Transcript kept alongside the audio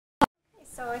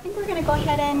So I think we're going to go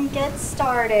ahead and get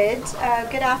started.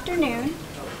 Good afternoon.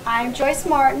 I'm Joyce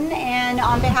Martin, and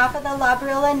on behalf of the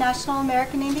Labriola National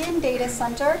American Indian Data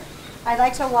Center, I'd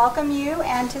like to welcome you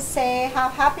and to say how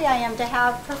happy I am to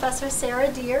have Professor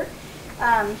Sarah Deer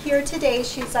here today.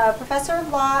 She's a professor of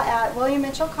law at William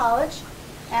Mitchell College,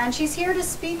 and she's here to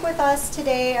speak with us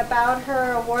today about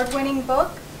her award-winning book,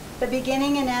 The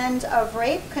Beginning and End of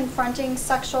Rape, Confronting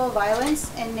Sexual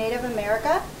Violence in Native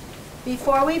America.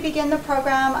 Before we begin the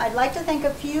program, I'd like to thank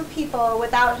a few people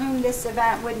without whom this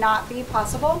event would not be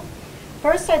possible.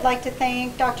 First, I'd like to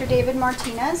thank Dr. David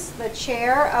Martinez, the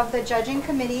chair of the judging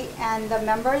committee, and the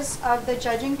members of the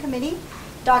judging committee,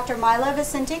 Dr. Myla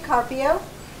Vicente Carpio,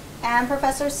 and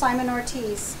Professor Simon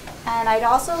Ortiz. And I'd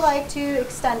also like to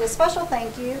extend a special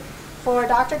thank you for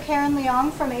Dr. Karen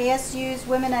Leong from ASU's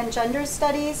Women and Gender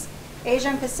Studies,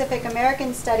 Asian Pacific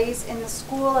American Studies in the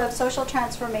School of Social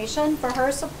Transformation for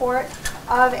her support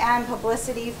of and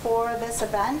publicity for this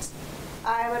event.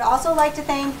 I would also like to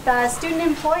thank the student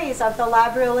employees of the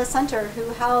Labriola Center who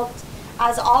helped,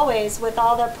 as always, with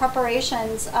all the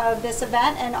preparations of this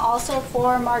event, and also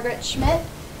for Margaret Schmidt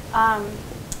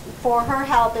for her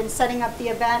help in setting up the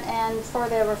event and for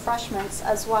the refreshments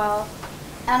as well.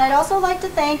 And I'd also like to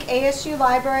thank ASU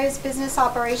Library's Business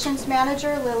Operations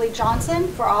Manager, Lily Johnson,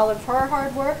 for all of her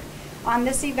hard work on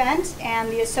this event, and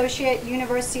the Associate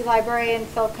University Librarian,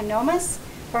 Phil Canomas,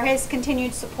 for his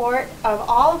continued support of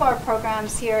all of our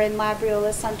programs here in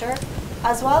Labriola Center,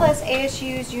 as well as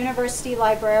ASU's University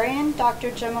Librarian, Dr.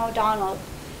 Jim O'Donnell.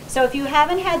 So if you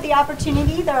haven't had the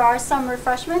opportunity, there are some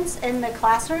refreshments in the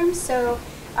classroom, so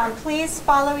please,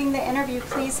 following the interview,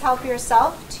 please help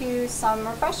yourself to some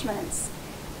refreshments.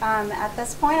 At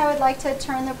this point, I would like to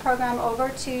turn the program over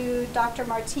to Dr.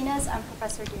 Martinez and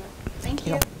Professor Deer. Thank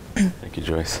you. Thank you,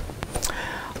 Joyce.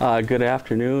 Good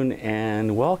afternoon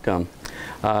and welcome.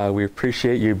 We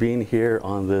appreciate you being here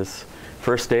on this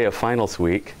first day of finals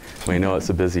week. We know it's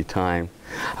a busy time.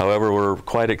 However, we're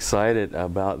quite excited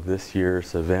about this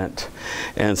year's event.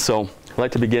 And so I'd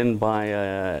like to begin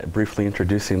by briefly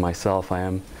introducing myself. I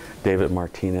am David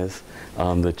Martinez.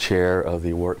 I'm the chair of the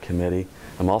award committee.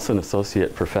 I'm also an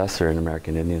associate professor in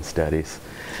American Indian Studies.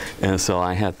 And so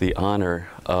I had the honor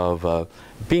of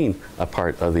being a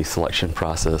part of the selection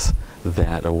process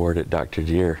that awarded Dr.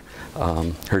 Deer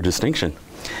her distinction.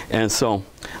 And so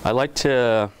I'd like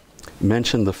to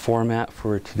mention the format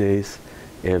for today's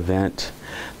event.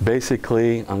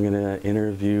 Basically, I'm going to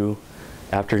interview,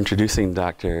 after introducing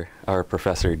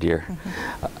Professor Deer,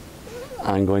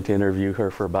 I'm going to interview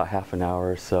her for about half an hour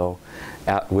or so,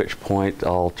 at which point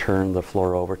I'll turn the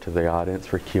floor over to the audience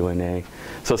for Q&A.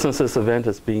 So since this event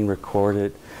is being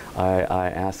recorded, I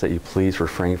ask that you please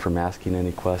refrain from asking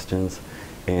any questions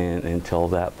until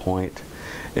that point.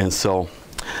 And so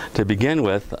to begin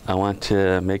with, I want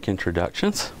to make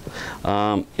introductions.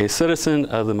 A citizen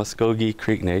of the Muskogee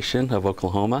Creek Nation of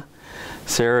Oklahoma,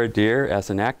 Sarah Deer,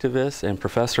 as an activist and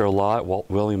professor of law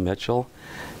at William Mitchell,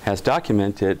 has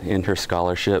documented in her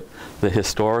scholarship the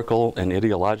historical and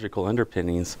ideological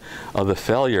underpinnings of the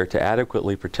failure to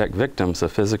adequately protect victims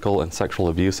of physical and sexual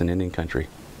abuse in Indian country.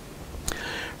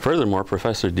 Furthermore,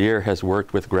 Professor Deer has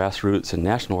worked with grassroots and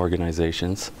national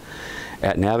organizations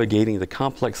at navigating the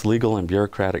complex legal and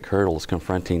bureaucratic hurdles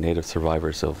confronting Native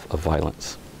survivors of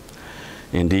violence.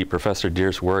 Indeed, Professor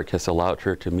Deer's work has allowed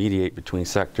her to mediate between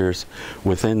sectors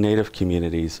within Native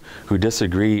communities who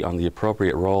disagree on the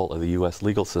appropriate role of the U.S.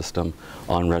 legal system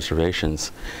on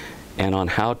reservations and on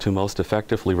how to most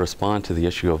effectively respond to the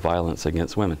issue of violence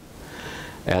against women.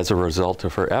 As a result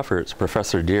of her efforts,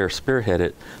 Professor Deer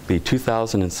spearheaded the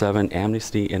 2007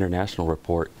 Amnesty International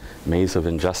report, Maze of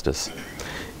Injustice,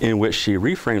 in which she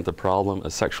reframed the problem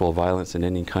of sexual violence in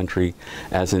Indian country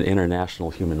as an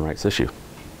international human rights issue.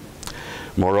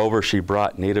 Moreover, she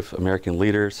brought Native American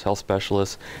leaders, health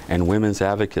specialists, and women's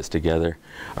advocates together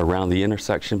around the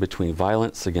intersection between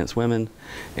violence against women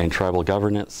and tribal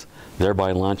governance,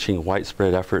 thereby launching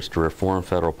widespread efforts to reform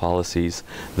federal policies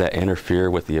that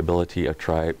interfere with the ability of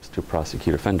tribes to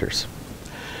prosecute offenders.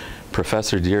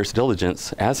 Professor Deer's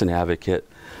diligence as an advocate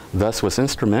thus was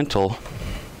instrumental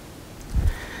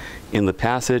in the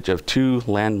passage of two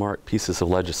landmark pieces of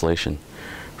legislation.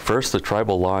 First, the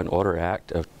Tribal Law and Order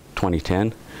Act of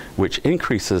 2010, which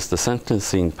increases the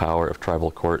sentencing power of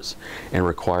tribal courts and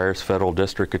requires federal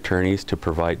district attorneys to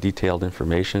provide detailed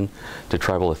information to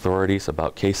tribal authorities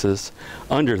about cases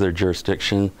under their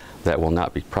jurisdiction that will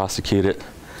not be prosecuted.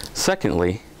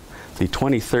 Secondly, the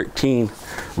 2013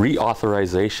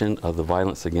 reauthorization of the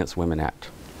Violence Against Women Act,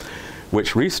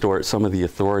 which restored some of the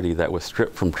authority that was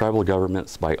stripped from tribal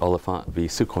governments by Oliphant v.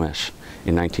 Suquamish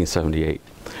in 1978.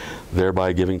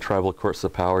 thereby giving tribal courts the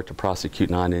power to prosecute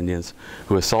non-Indians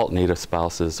who assault Native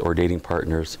spouses or dating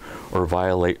partners or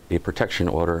violate a protection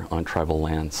order on tribal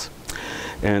lands.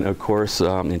 And of course,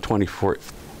 in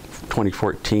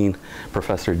 2014,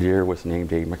 Professor Deere was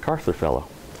named a MacArthur Fellow.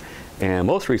 And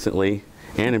most recently,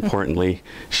 and importantly,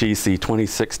 she's the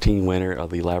 2016 winner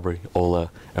of the Labriola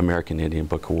American Indian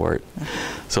Book Award.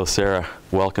 So Sarah,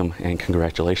 welcome and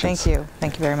congratulations. Thank you.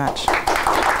 Thank you very much.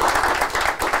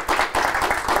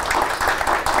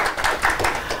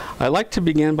 I'd like to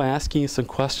begin by asking you some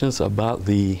questions about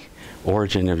the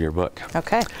origin of your book.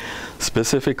 Okay.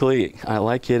 Specifically, I'd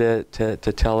like you to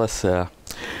tell us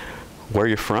where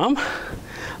you're from,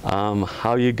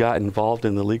 how you got involved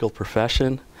in the legal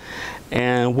profession,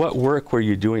 and what work were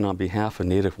you doing on behalf of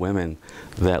Native women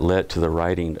that led to the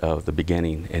writing of The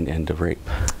Beginning and End of Rape?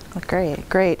 Great,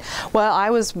 great. Well, I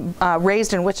was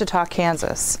raised in Wichita,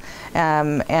 Kansas,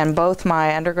 and both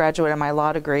my undergraduate and my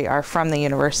law degree are from the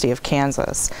University of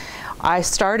Kansas. I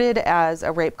started as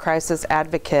a rape crisis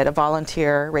advocate, a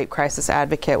volunteer rape crisis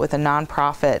advocate with a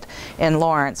nonprofit in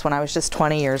Lawrence when I was just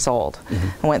 20 years old.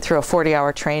 I went through a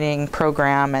 40-hour training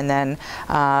program, and then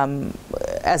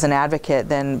as an advocate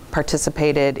then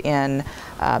participated in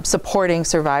supporting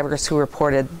survivors who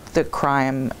reported the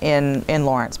crime in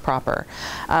Lawrence proper.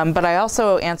 But I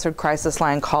also answered crisis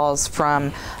line calls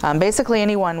from basically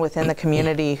anyone within the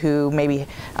community who maybe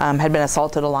had been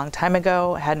assaulted a long time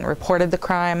ago, hadn't reported the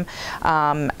crime.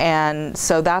 And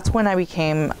so that's when I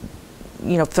became,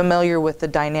 familiar with the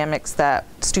dynamics that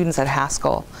students at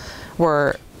Haskell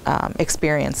were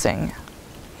experiencing.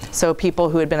 So people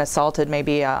who had been assaulted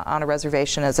maybe on a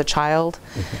reservation as a child,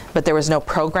 but there was no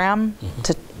program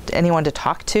to anyone to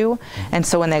talk to. And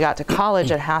so when they got to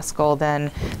college at Haskell,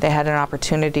 then they had an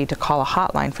opportunity to call a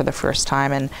hotline for the first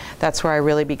time. And that's where I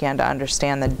really began to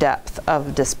understand the depth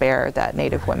of despair that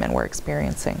Native women were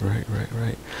experiencing.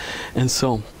 Right. And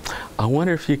so I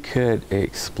wonder if you could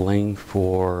explain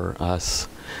for us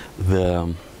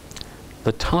the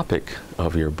topic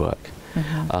of your book.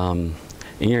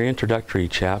 In your introductory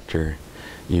chapter,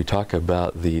 you talk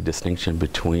about the distinction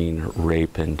between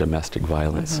rape and domestic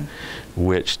violence,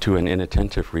 which to an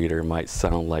inattentive reader might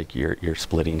sound like you're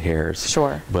splitting hairs.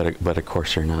 Sure. But of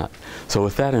course you're not. So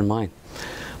with that in mind,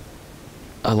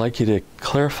 I'd like you to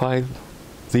clarify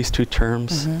these two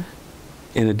terms.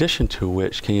 In addition to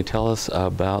which, can you tell us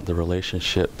about the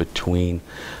relationship between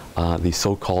the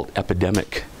so-called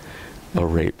epidemic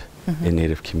of rape in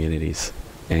Native communities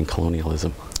and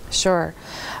colonialism? Sure.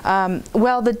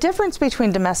 Well, the difference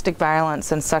between domestic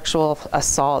violence and sexual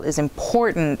assault is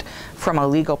important from a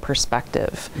legal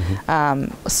perspective.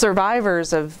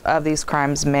 Survivors of these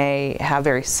crimes may have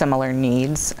very similar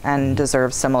needs and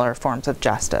deserve similar forms of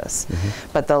justice,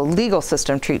 but the legal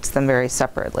system treats them very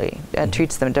separately and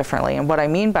treats them differently. And what I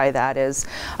mean by that is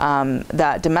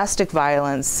that domestic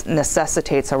violence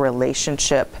necessitates a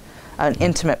relationship, an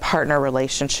intimate partner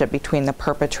relationship between the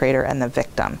perpetrator and the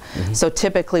victim. So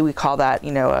typically we call that,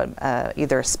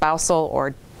 either a spousal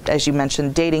or, as you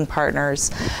mentioned, dating partners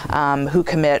who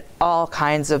commit all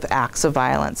kinds of acts of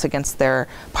violence against their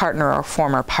partner or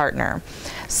former partner.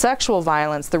 Sexual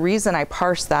violence, the reason I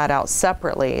parse that out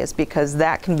separately is because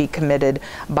that can be committed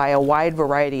by a wide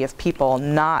variety of people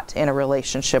not in a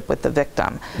relationship with the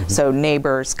victim. So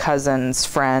neighbors, cousins,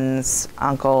 friends,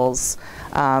 uncles,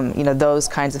 those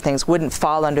kinds of things wouldn't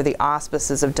fall under the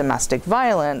auspices of domestic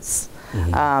violence,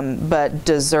 but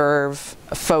deserve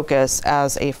focus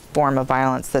as a form of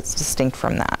violence that's distinct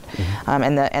from that.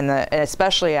 And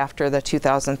especially after the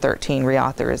 2013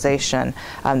 reauthorization,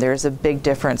 there's a big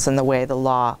difference in the way the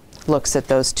law looks at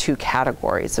those two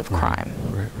categories of crime.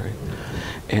 Right.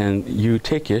 And you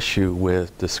take issue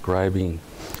with describing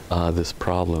this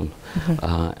problem.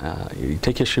 You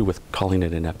take issue with calling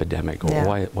it an epidemic.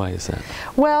 Why is that?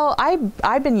 Well,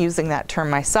 I've been using that term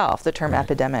myself, the term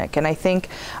epidemic, and I think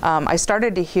I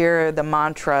started to hear the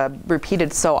mantra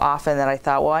repeated so often that I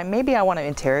thought, well, maybe I want to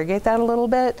interrogate that a little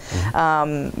bit,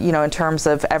 in terms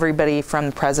of everybody from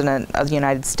the President of the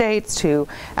United States to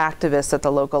activists at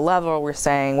the local level. We're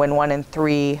saying when 1 in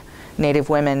 3 Native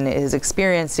women is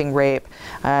experiencing rape,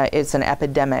 it's an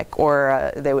epidemic,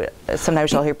 or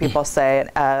sometimes you'll hear people say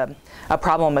a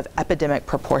problem of epidemic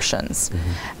proportions.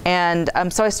 And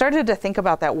so I started to think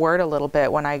about that word a little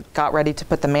bit when I got ready to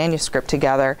put the manuscript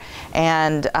together,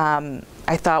 and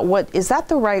I thought, is that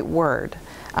the right word?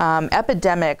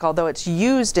 Epidemic, although it's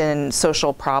used in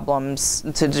social problems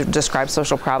to describe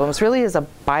social problems, really is a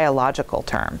biological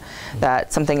term.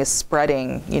 That something is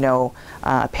spreading,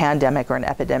 a pandemic or an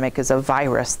epidemic is a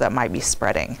virus that might be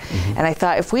spreading. And I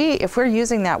thought, if we're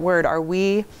using that word, are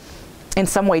we in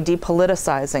some way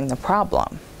depoliticizing the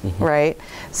problem, right?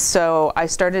 So I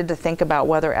started to think about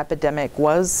whether epidemic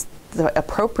was the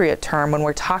appropriate term when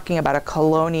we're talking about a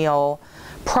colonial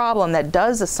problem that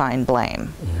does assign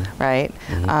blame, right?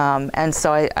 And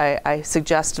so I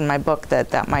suggest in my book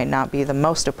that that might not be the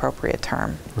most appropriate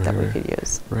term that we could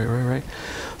use. Right.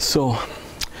 So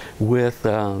with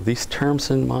these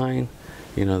terms in mind,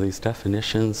 you know, these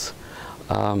definitions,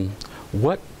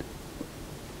 what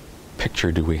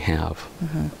picture do we have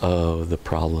of the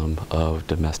problem of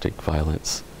domestic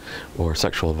violence or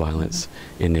sexual violence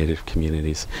in Native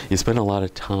communities? You spend a lot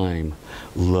of time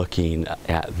looking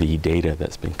at the data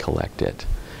that's been collected.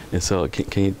 And so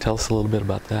can you tell us a little bit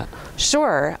about that?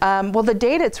 Sure. Well, the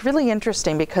data, it's really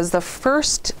interesting because the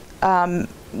first,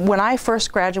 when I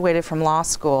first graduated from law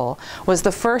school, was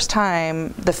the first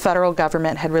time the federal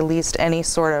government had released any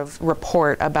sort of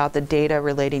report about the data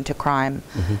relating to crime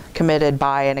committed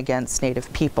by and against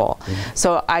Native people.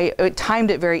 So I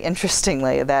timed it very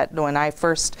interestingly that when I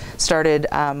first started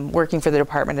working for the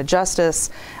Department of Justice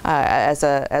as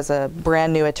a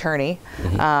brand new attorney,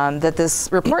 that this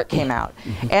report came out.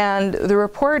 And the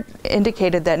report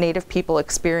indicated that Native people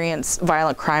experience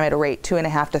violent crime at a rate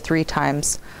 2.5 to 3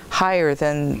 times higher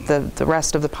than the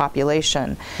rest of the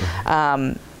population.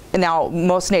 Now,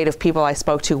 most Native people I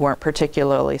spoke to weren't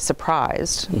particularly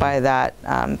surprised by that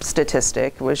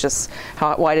statistic. It was just,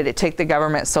 why did it take the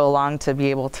government so long to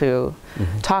be able to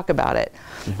talk about it?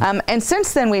 And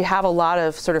since then, we have a lot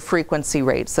of sort of frequency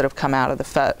rates that have come out of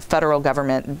the federal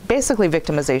government, basically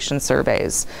victimization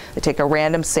surveys. They take a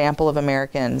random sample of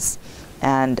Americans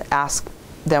and ask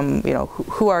them, you know,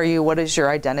 who are you? What is your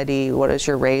identity? What is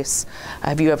your race?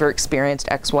 Have you ever experienced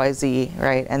X, Y, Z,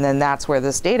 right? And then that's where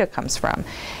this data comes from.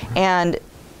 And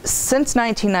since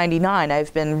 1999,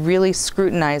 I've been really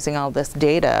scrutinizing all this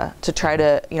data to try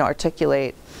to, you know,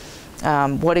 articulate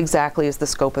what exactly is the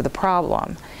scope of the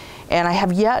problem. And I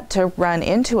have yet to run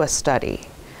into a study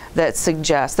that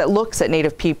suggests, that looks at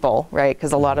Native people, right?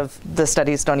 Because a lot of the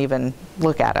studies don't even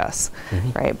look at us,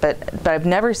 right? But I've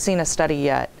never seen a study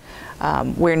yet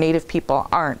where Native people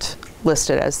aren't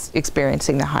listed as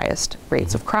experiencing the highest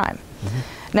rates of crime.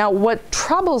 Now, what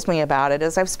troubles me about it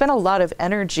is I've spent a lot of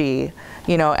energy,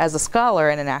 you know, as a scholar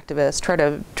and an activist,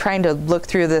 trying to look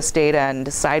through this data and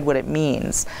decide what it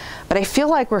means. But I feel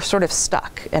like we're sort of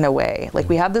stuck in a way. Like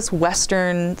we have this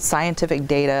Western scientific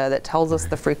data that tells us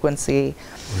the frequency,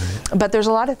 but there's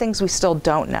a lot of things we still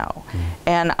don't know.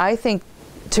 And I think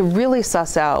to really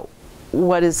suss out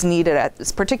what is needed at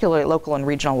particularly local and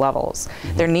regional levels,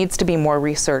 there needs to be more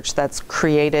research that's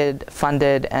created,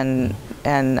 funded, and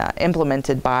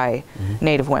implemented by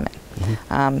Native women.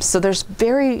 So there's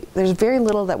very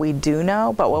little that we do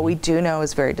know, but what we do know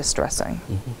is very distressing.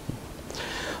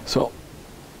 So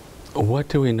what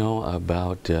do we know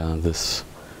about this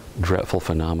dreadful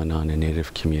phenomenon in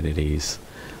Native communities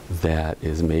that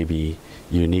is maybe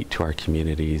unique to our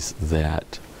communities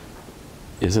that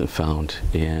isn't found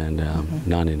in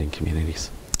non-Indian communities?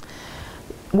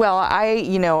 Well,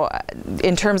 you know,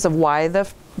 in terms of why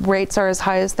the rates are as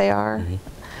high as they are,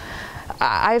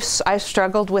 I've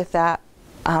struggled with that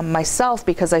myself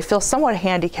because I feel somewhat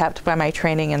handicapped by my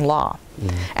training in law.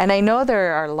 And I know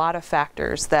there are a lot of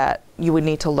factors that you would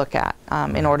need to look at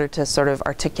in order to sort of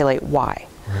articulate why,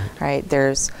 right?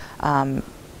 There's a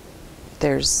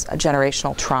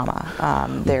generational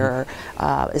trauma. There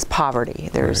is poverty.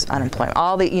 There's unemployment.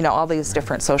 All these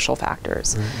different social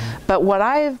factors. But what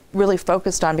I've really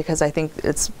focused on, because I think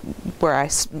it's where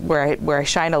I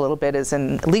shine a little bit, is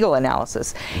in legal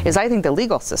analysis. Is I think the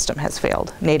legal system has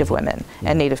failed Native women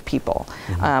and Native people.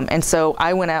 And so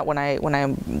I went out when I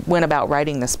went about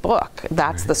writing this book.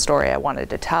 That's the story I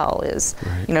wanted to tell. Is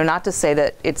you know, not to say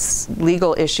that it's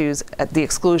legal issues at the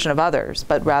exclusion of others,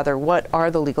 but rather what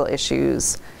are the legal issues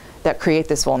that create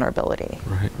this vulnerability.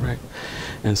 Right.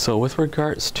 And so with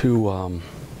regards to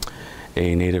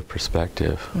a Native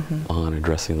perspective on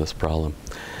addressing this problem,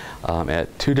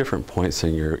 at 2 different points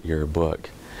in your book,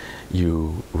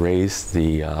 you raise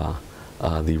the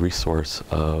resource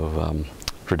of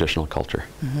traditional culture,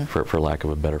 for lack of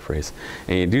a better phrase.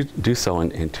 And you do so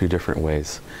in 2 different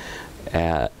ways.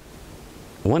 At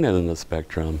one end of the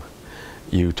spectrum,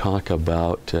 you talk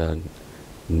about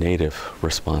Native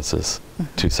responses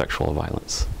to sexual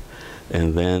violence.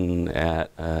 And then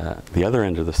at the other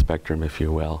end of the spectrum, if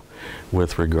you will,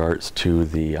 with regards to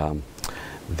the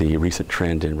recent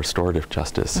trend in restorative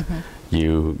justice,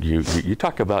 you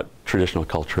talk about traditional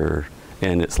culture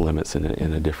and its limits in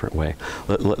a different way.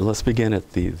 Let's begin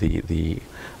at the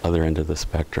other end of the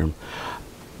spectrum.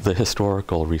 the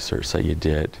historical research that you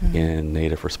did in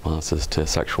Native responses to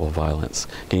sexual violence.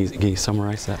 Can you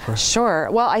summarize that for us? Sure.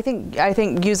 Well, I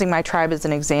think using my tribe as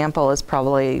an example is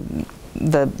probably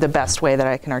the best way that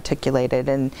I can articulate it.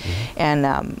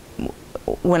 And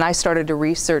when I started to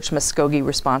research Muskogee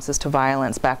responses to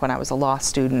violence back when I was a law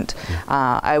student,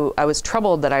 I was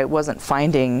troubled that I wasn't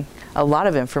finding a lot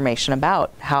of information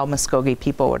about how Muskogee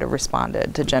people would have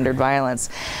responded to gendered violence.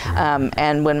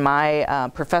 And when my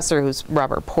professor, who's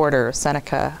Robert Porter, a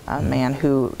Seneca man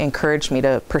who encouraged me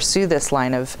to pursue this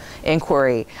line of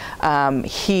inquiry,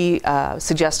 he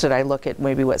suggested I look at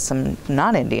maybe what some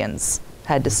non-Indians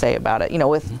had to say about it,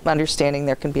 with understanding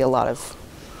there can be a lot of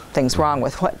things wrong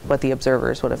with what the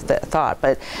observers would have thought.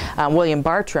 But William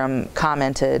Bartram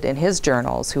commented in his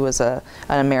journals, who was an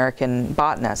American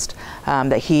botanist,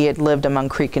 that he had lived among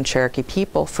Creek and Cherokee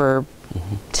people for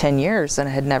 10 years and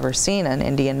had never seen an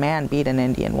Indian man beat an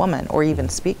Indian woman or even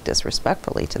speak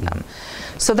disrespectfully to them.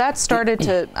 So that started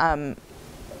to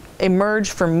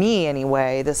emerge for me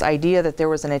anyway, this idea that there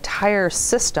was an entire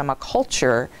system, a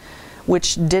culture,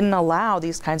 which didn't allow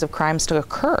these kinds of crimes to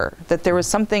occur. That there was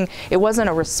something, it wasn't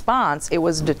a response, it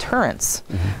was deterrence,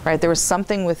 right? There was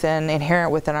something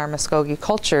inherent within our Muskogee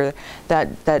culture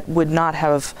that would not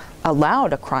have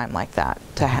allowed a crime like that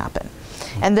to happen.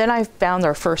 And then I found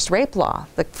our first rape law,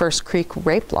 the first Creek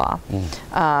rape law,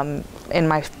 in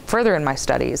my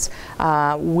studies,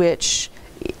 which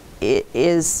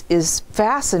is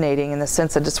fascinating in the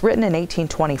sense that it's written in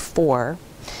 1824.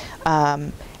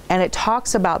 And it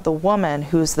talks about the woman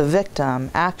who's the victim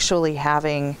actually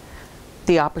having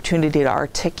the opportunity to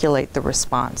articulate the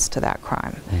response to that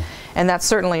crime. And that's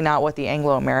certainly not what the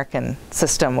Anglo-American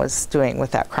system was doing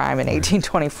with that crime in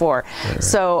 1824.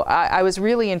 So I was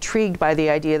really intrigued by the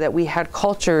idea that we had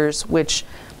cultures which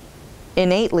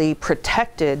innately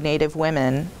protected Native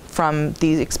women from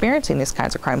experiencing these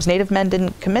kinds of crimes. Native men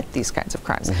didn't commit these kinds of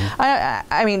crimes.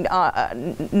 I mean,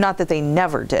 not that they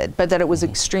never did, but that it was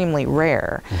extremely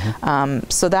rare.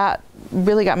 So that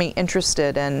really got me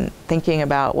interested in thinking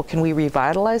about, well, can we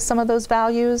revitalize some of those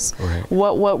values?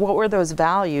 What were those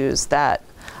values that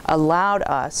allowed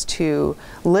us to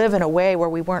live in a way where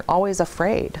we weren't always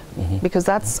afraid? Because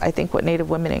that's, I think, what Native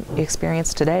women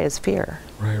experience today is fear.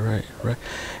 Right.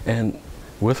 And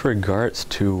with regards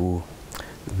to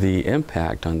the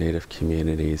impact on Native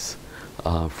communities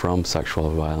from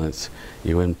sexual violence,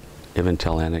 you even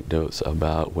tell anecdotes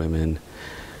about women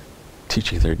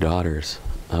teaching their daughters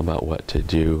about what to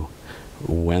do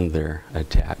when they're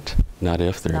attacked. Not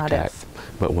if they're attacked,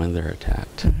 but when they're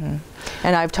attacked.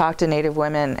 And I've talked to Native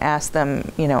women, asked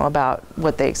them, about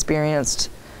what they experienced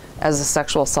as a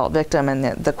sexual assault victim, and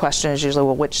the question is usually,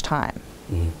 well, which time?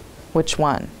 Which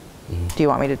one do you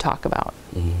want me to talk about?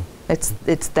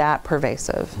 It's that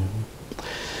pervasive.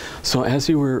 So as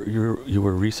you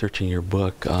were researching your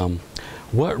book,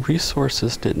 what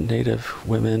resources did Native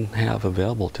women have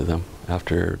available to them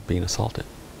after being assaulted?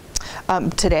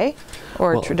 Today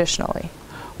or traditionally?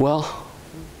 Well,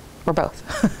 or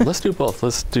both. Let's do both.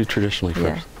 Let's do traditionally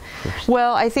first.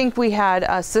 Well, I think we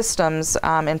had systems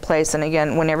in place, and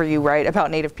again, whenever you write about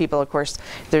Native people, of course,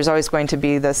 there's always going to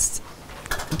be this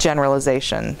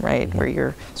generalization, right, where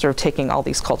you're sort of taking all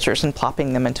these cultures and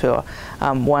plopping them into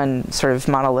one sort of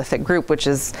monolithic group, which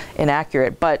is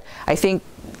inaccurate. But I think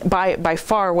by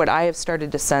far what I have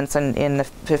started to sense in the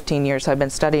 15 years I've been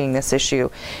studying this issue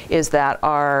is that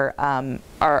our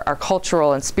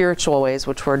cultural and spiritual ways,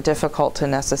 which were difficult to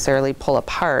necessarily pull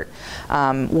apart,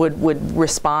 would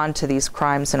respond to these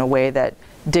crimes in a way that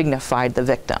dignified the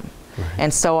victim.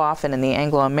 And so often in the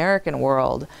Anglo-American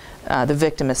world, the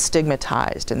victim is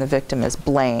stigmatized and the victim is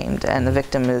blamed and the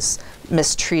victim is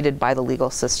mistreated by the legal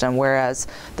system, whereas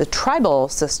the tribal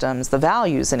systems, the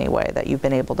values anyway, that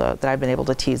I've been able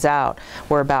to tease out,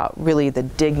 were about really the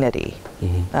dignity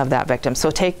of that victim. So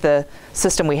take the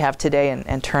system we have today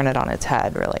and turn it on its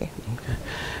head, really. Okay.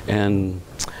 And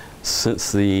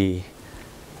since the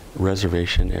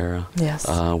Reservation era,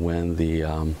 when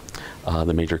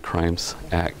the Major Crimes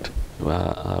Act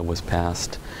was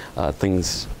passed,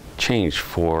 things changed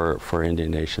for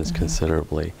Indian nations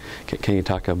considerably. Can you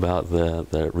talk about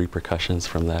the repercussions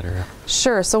from that era?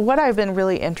 Sure. So what I've been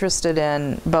really interested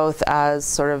in, both as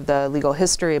sort of the legal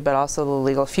history but also the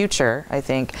legal future, I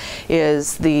think,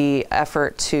 is the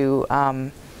effort to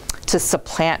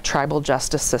supplant tribal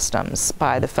justice systems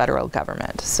by the federal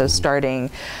government. So starting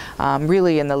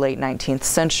really in the late 19th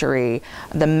century,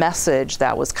 the message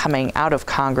that was coming out of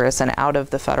Congress and out of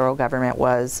the federal government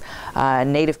was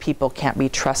Native people can't be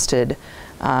trusted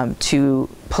to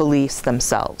police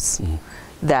themselves.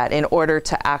 That in order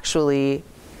to actually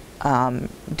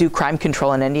do crime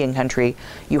control in Indian country,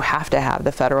 you have to have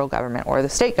the federal government or the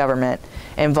state government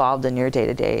involved in your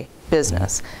day-to-day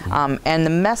business. And the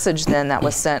message then that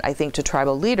was sent, I think, to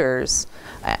tribal leaders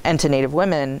and to Native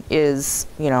women is,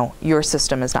 you know, your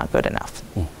system is not good enough.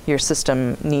 Your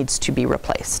system needs to be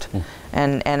replaced.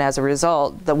 And as a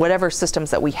result, whatever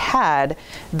systems that we had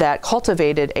that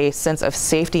cultivated a sense of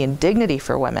safety and dignity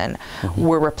for women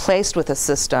were replaced with a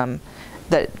system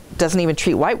that doesn't even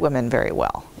treat white women very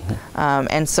well.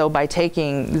 And so by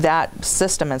taking that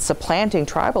system and supplanting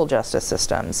tribal justice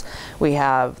systems, we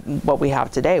have what we have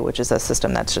today, which is a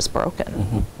system that's just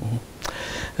broken.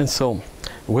 And so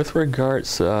with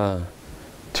regards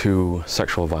to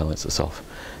sexual violence itself,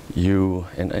 you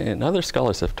and other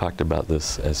scholars have talked about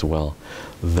this as well,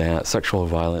 that sexual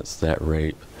violence, that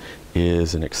rape,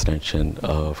 is an extension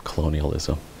of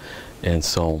colonialism. And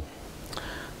so,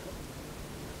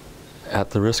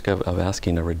 at the risk of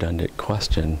asking a redundant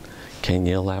question, can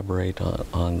you elaborate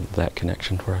on that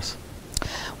connection for us?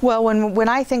 Well, when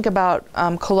I think about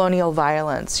colonial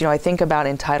violence, you know, I think about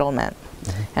entitlement,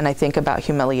 and I think about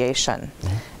humiliation,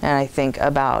 and I think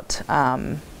about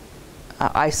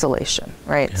isolation,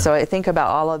 right? Yeah. So I think about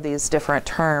all of these different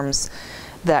terms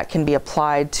that can be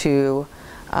applied to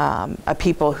a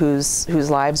people whose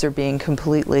lives are being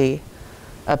completely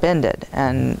upended,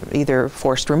 and either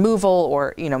forced removal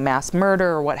or, you know, mass murder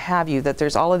or what have you, that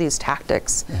there's all of these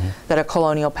tactics that a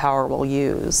colonial power will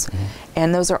use.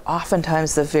 And those are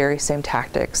oftentimes the very same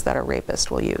tactics that a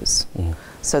rapist will use.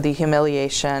 So the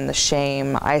humiliation, the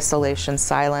shame, isolation,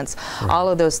 silence, all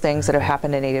of those things that have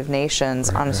happened in Native nations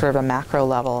on a sort of a macro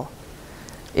level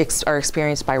are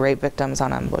experienced by rape victims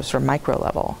on a sort of micro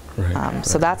level.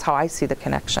 So that's how I see the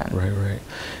connection. Right.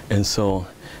 And so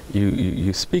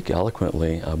you speak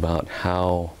eloquently about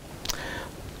how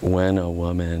when a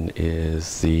woman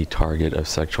is the target of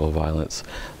sexual violence,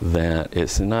 that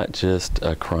it's not just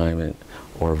a crime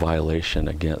or violation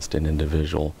against an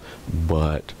individual,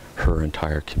 but her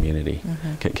entire community.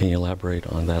 Can you elaborate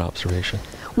on that observation?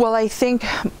 Well, I think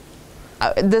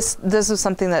this is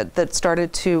something that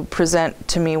started to present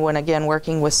to me when, again,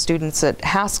 working with students at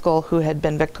Haskell who had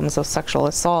been victims of sexual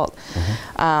assault,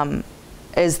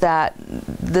 is that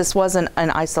this wasn't an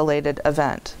isolated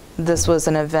event. This was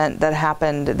an event that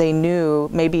happened, they knew,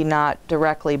 maybe not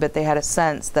directly, but they had a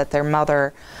sense that their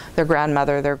mother, their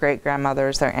grandmother, their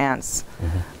great-grandmothers, their aunts,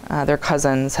 their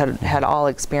cousins had all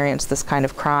experienced this kind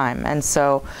of crime. And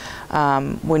so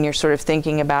when you're sort of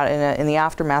thinking about in the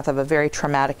aftermath of a very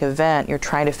traumatic event, you're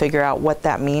trying to figure out what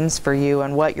that means for you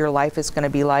and what your life is going to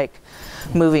be like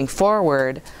moving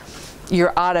forward.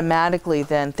 You're automatically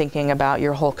then thinking about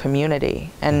your whole community.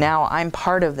 And now I'm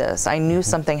part of this. I knew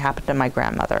something happened to my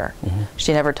grandmother.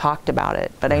 She never talked about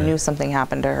it, but I knew something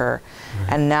happened to her.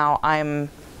 And now I'm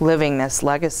living this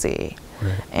legacy.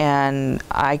 And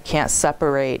I can't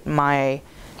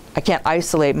I can't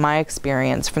isolate my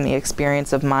experience from the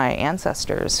experience of my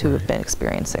ancestors who have been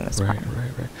experiencing this crime.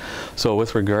 So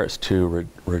with regards to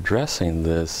redressing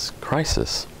this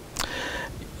crisis,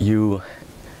 you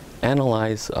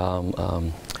analyze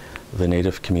the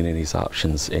Native community's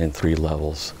options in 3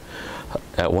 levels.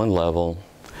 At one level,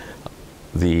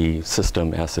 the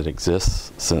system as it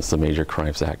exists since the Major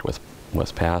Crimes Act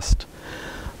was passed.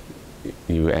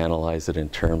 You analyze it in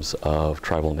terms of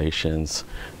tribal nations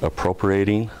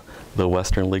appropriating the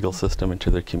Western legal system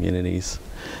into their communities,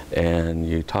 and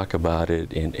you talk about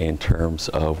it in terms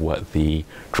of what the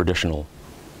traditional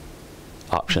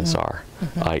options are,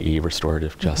 i.e.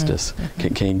 restorative justice.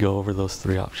 Can you go over those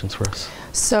 3 options for us?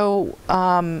 So,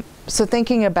 so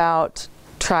thinking about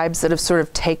tribes that have sort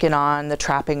of taken on the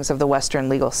trappings of the Western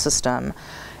legal system,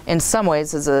 in some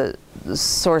ways is a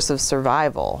source of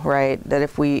survival, right? That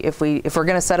if we're going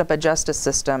to set up a justice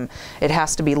system, it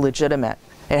has to be legitimate.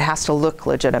 It has to look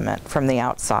legitimate from the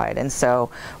outside. And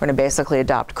so we're going to basically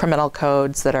adopt criminal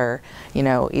codes that are, you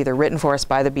know, either written for us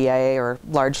by the BIA or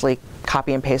largely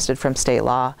copy and pasted from state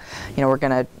law. You know, we're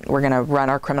going to run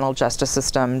our criminal justice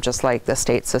system just like the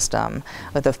state system,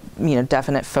 with a, you know,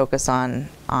 definite focus on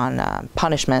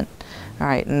punishment. All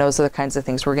right, and those are the kinds of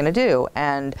things we're going to do.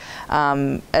 And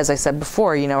as I said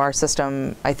before, you know, our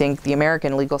system, I think the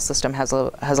American legal system has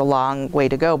a long way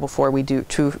to go before we do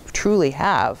truly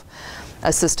have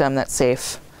a system that's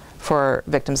safe for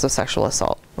victims of sexual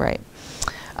assault, right?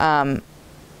 The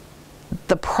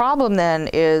problem then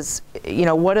is, you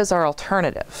know, what is our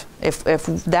alternative? If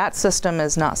that system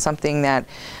is not something that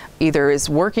either is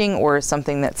working or is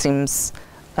something that seems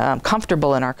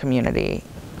comfortable in our community,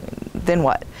 then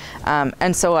what?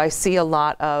 And so I see a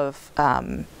lot of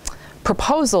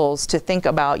proposals to think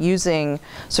about using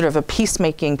sort of a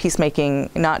peacemaking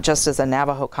not just as a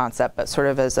Navajo concept, but sort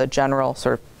of as a general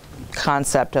sort of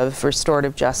concept of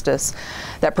restorative justice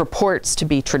that purports to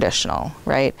be traditional,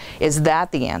 right? Is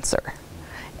that the answer?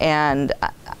 And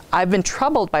I've been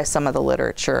troubled by some of the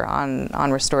literature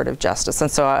on restorative justice,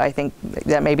 and so I think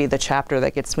that may be the chapter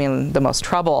that gets me in the most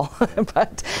trouble.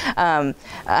 But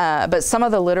some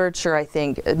of the literature, I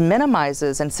think,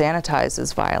 minimizes and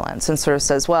sanitizes violence and sort of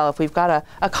says, well, if we've got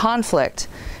a conflict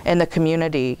in the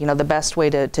community, you know, the best way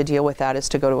to deal with that is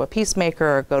to go to a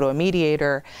peacemaker or go to a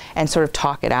mediator and sort of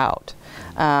talk it out.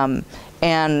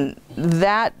 And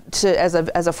that, as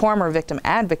a former victim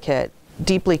advocate,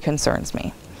 deeply concerns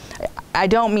me. I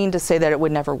don't mean to say that it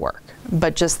would never work,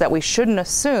 but just that we shouldn't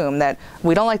assume that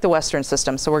we don't like the Western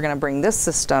system, so we're going to bring this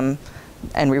system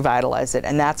and revitalize it,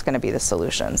 and that's going to be the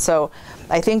solution. So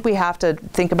I think we have to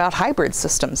think about hybrid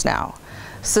systems now.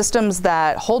 Systems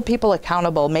that hold people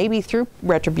accountable, maybe through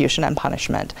retribution and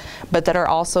punishment, but that are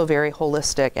also very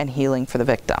holistic and healing for the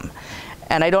victim.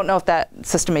 And I don't know if that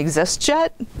system exists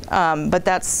yet, but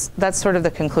that's sort of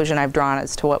the conclusion I've drawn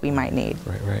as to what we might need.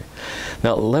 Right.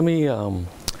 Now let me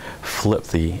flip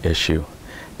the issue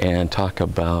and talk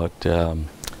about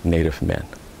Native men.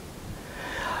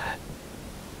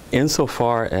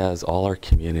 Insofar as all our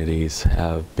communities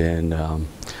have been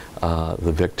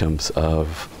the victims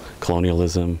of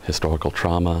colonialism, historical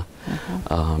trauma,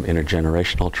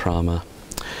 intergenerational trauma,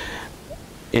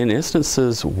 in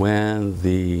instances when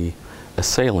the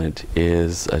assailant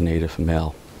is a Native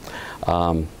male,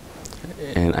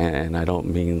 and I don't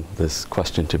mean this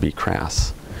question to be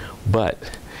crass, but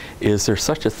is there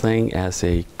such a thing as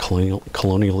a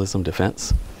colonialism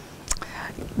defense?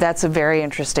 That's a very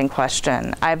interesting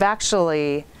question. I've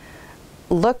actually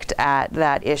looked at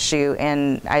that issue,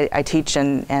 and I teach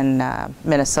in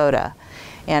Minnesota.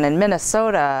 And in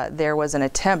Minnesota, there was an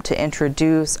attempt to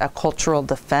introduce a cultural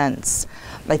defense,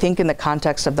 I think in the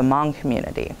context of the Hmong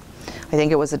community. I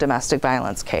think it was a domestic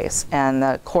violence case, and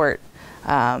the court,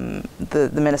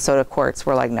 the Minnesota courts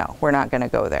were like, no, we're not going to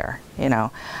go there, you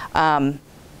know.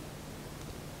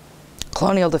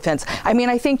 Colonial defense. I mean,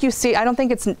 I think you see, I don't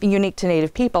think it's unique to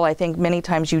Native people. I think many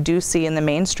times you do see in the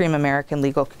mainstream American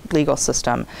legal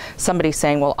system somebody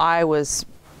saying, well, I was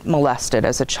molested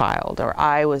as a child, or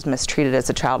I was mistreated as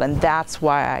a child, and that's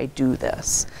why I do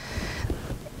this.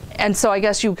 And so I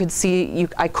guess you could see,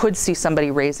 I could see somebody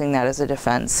raising that as a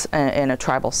defense in a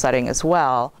tribal setting as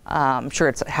well. I'm sure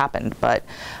it's happened, but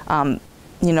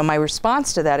you know, my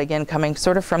response to that, again, coming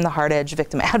sort of from the hard edge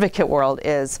victim advocate world,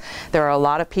 is there are a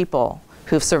lot of people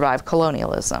who've survived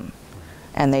colonialism,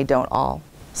 and they don't all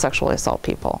sexually assault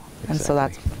people. Exactly. And so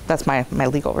that's my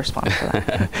legal response to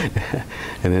that.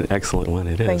 And an excellent one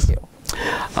it is. Thank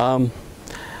you.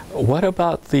 What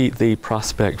about the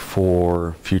prospect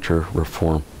for future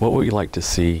reform? What would you like to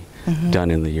see done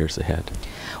in the years ahead?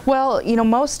 Well, you know,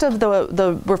 most of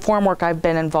the reform work I've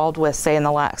been involved with, say in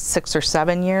the last 6 or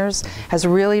 7 years, has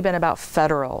really been about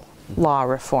federal law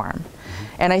reform.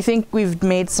 And I think we've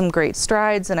made some great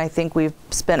strides, and I think we've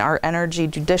spent our energy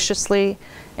judiciously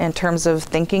in terms of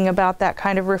thinking about that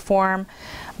kind of reform.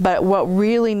 But what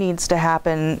really needs to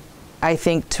happen, I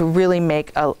think, to really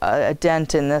make a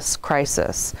dent in this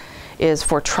crisis is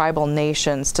for tribal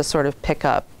nations to sort of pick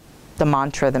up the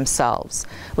mantra themselves.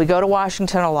 We go to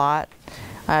Washington a lot.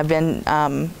 I've been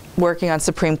working on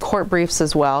Supreme Court briefs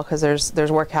as well, because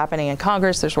there's work happening in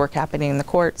Congress, there's work happening in the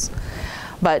courts.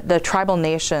 But the tribal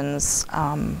nations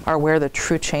are where the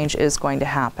true change is going to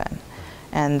happen.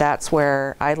 And that's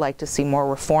where I'd like to see more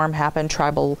reform happen.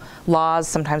 Tribal laws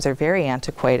sometimes are very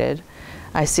antiquated.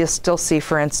 I still see,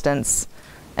 for instance,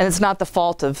 and it's not the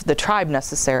fault of the tribe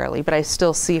necessarily, but I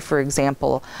still see, for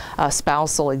example, a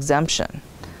spousal exemption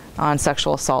on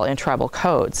sexual assault in tribal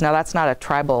codes. Now, that's not a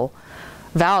tribal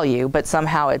value, but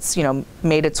somehow it's, you know,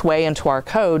 made its way into our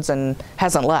codes and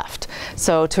hasn't left.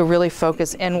 So to really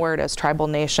focus inward as tribal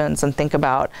nations and think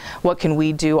about what can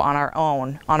we do on our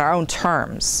own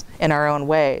terms, in our own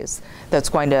ways, that's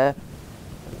going to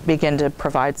begin to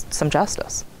provide some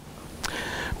justice.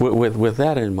 With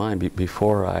that in mind,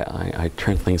 before I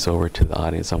turn things over to the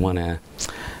audience, I want to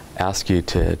ask you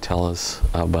to tell us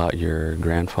about your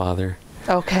grandfather.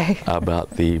 Okay.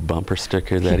 About the bumper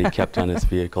sticker that he kept on his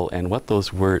vehicle, and what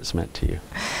those words meant to you.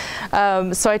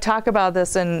 So I talk about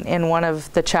this in one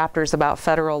of the chapters about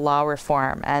federal law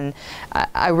reform, and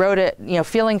I wrote it, you know,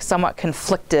 feeling somewhat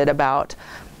conflicted about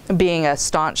being a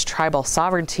staunch tribal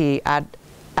sovereignty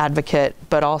advocate,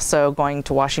 but also going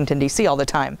to Washington, D.C. all the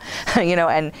time, you know,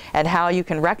 and how you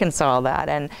can reconcile that.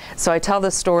 And so I tell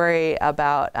the story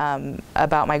about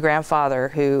my grandfather,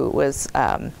 who was,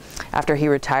 after he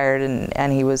retired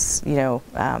and he was, you know,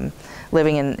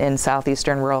 living in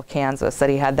southeastern rural Kansas, that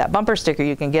he had that bumper sticker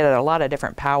you can get at a lot of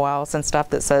different powwows and stuff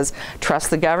that says,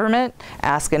 "Trust the government,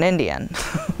 ask an Indian,"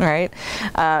 right?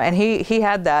 And he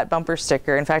had that bumper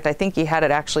sticker. In fact, I think he had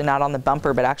it actually not on the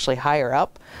bumper, but actually higher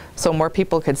up, so more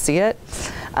people could see it.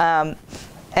 And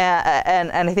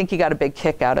I think he got a big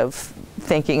kick out of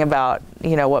thinking about,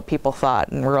 you know, what people thought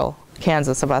in rural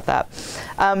Kansas about that.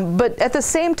 But at the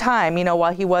same time, you know,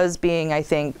 while he was being, I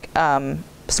think,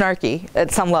 snarky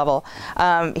at some level,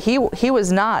 he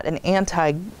was not an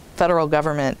anti-federal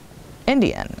government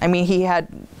Indian. I mean, he had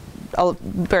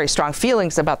very strong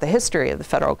feelings about the history of the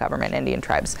federal government Indian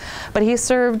tribes, but he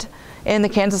served in the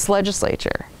Kansas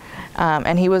legislature,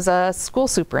 and he was a school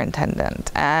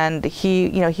superintendent, and he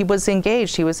was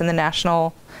engaged. He was in the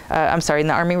in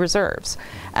the Army Reserves,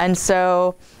 and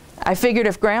so I figured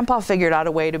if Grandpa figured out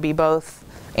a way to be both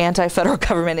anti-federal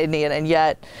government Indian and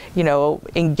yet, you know,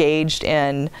 engaged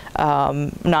in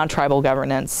non-tribal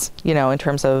governance, you know, in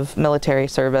terms of military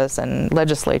service and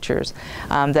legislatures,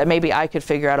 that maybe I could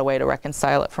figure out a way to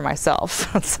reconcile it for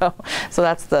myself. so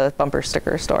that's the bumper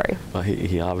sticker story. Well,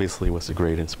 he obviously was a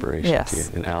great inspiration to you,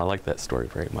 and I like that story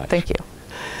very much. Thank you.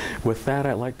 With that,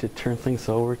 I'd like to turn things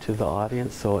over to the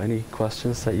audience. So any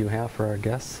questions that you have for our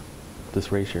guests, just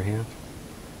raise your hand.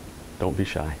 Don't be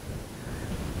shy.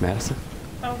 Madison?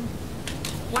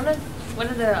 One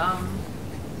of the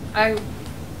I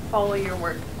follow your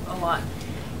work a lot,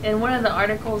 and one of the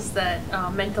articles that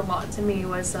meant a lot to me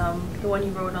was the one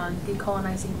you wrote on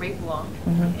decolonizing rape law.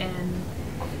 Mm-hmm. And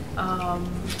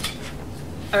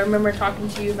I remember talking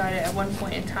to you about it at one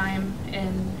point in time,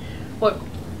 and what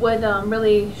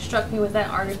really struck me with that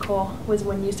article was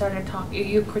when you started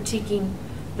you critiquing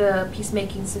the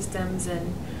peacemaking systems,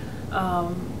 and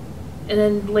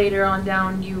then later on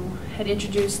down you had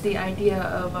introduced the idea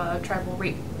of tribal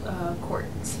rape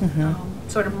courts, mm-hmm.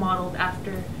 Sort of modeled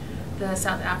after the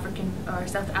South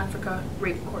Africa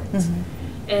rape courts.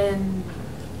 Mm-hmm. And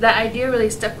that idea really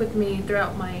stuck with me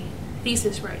throughout my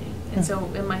thesis writing. And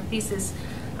mm-hmm. so in my thesis,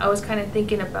 I was kind of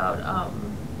thinking about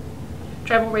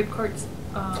tribal rape courts.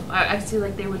 I feel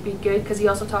like they would be good because you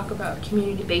also talk about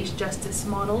community-based justice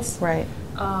models. Right.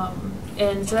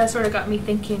 And so that sort of got me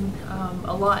thinking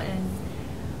a lot, and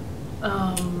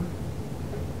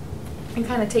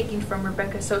kind of taking from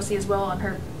Rebecca Sosi as well on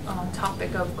her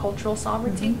topic of cultural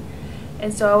sovereignty. Mm-hmm.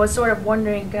 And so I was sort of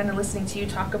wondering, kind of listening to you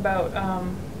talk about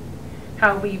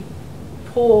how we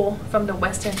pull from the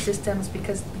Western systems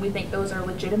because we think those are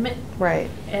legitimate. Right.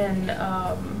 And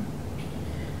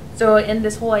so in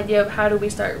this whole idea of how do we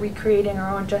start recreating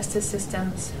our own justice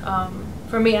systems,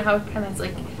 for me, how it kind of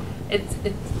like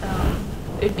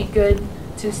it'd be good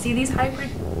to see these hybrid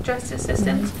justice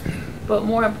systems, mm-hmm. but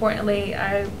more importantly,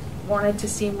 I wanted to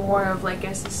see more of, like, I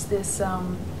guess, this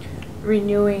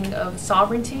renewing of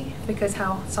sovereignty, because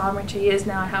how sovereignty is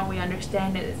now, how we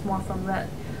understand it, is more from that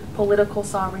political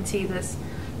sovereignty, this,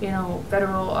 you know,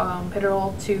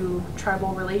 federal to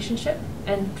tribal relationship.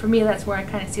 And for me, that's where I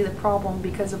kind of see the problem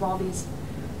because of all these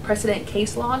precedent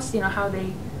case laws, you know, how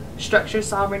they structure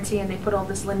sovereignty and they put all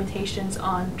these limitations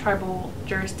on tribal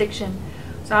jurisdiction.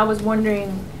 So I was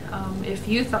wondering if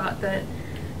you thought that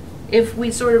if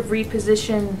we sort of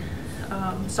reposition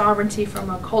sovereignty from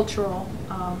a cultural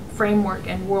framework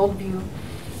and worldview,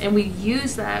 and we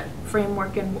use that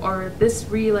framework or this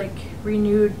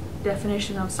renewed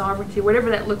definition of sovereignty, whatever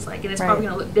that looks like, and it's probably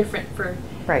going to look different for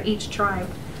each tribe.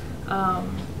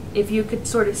 If you could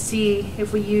sort of see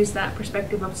if we use that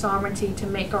perspective of sovereignty to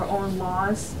make our own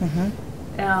laws, mm-hmm.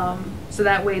 So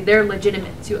that way they're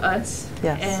legitimate to us,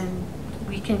 yes. and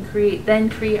we can create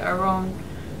our own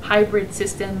hybrid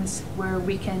systems where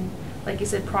we can, like you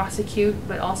said, prosecute,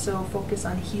 but also focus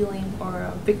on healing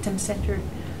or victim-centered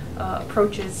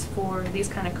approaches for these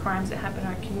kind of crimes that happen in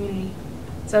our community.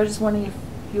 So I was just wondering if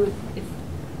you would,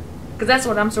 because that's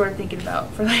what I'm sort of thinking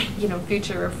about for, like, you know,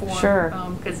 future reform. Sure.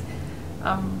 Because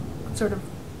sort of,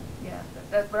 yeah.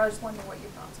 But I was just wondering what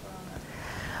your thoughts were on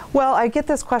that. Well, I get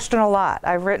this question a lot.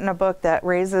 I've written a book that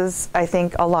raises, I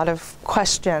think, a lot of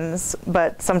questions,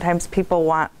 but sometimes people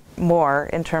want more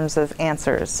in terms of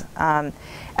answers. And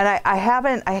I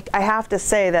have to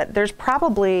say that there's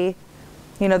probably,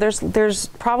 you know, there's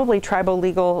probably tribal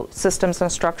legal systems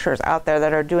and structures out there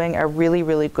that are doing a really,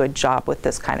 really good job with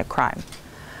this kind of crime.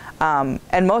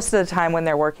 And most of the time when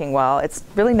they're working well, it's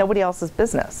really nobody else's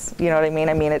business. You know what I mean?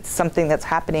 I mean, it's something that's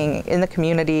happening in the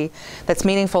community that's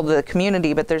meaningful to the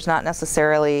community, but there's not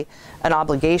necessarily an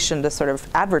obligation to sort of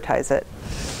advertise it.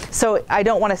 So I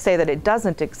don't want to say that it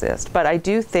doesn't exist, but I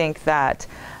do think that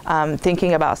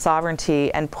thinking about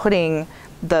sovereignty and putting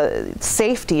the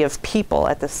safety of people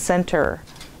at the center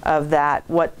of that,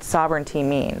 what sovereignty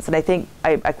means. And I think,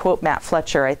 I quote Matt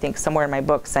Fletcher, I think somewhere in my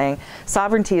book, saying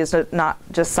sovereignty is not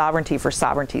just sovereignty for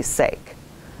sovereignty's sake.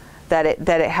 That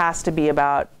it has to be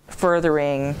about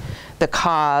furthering the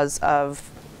cause of,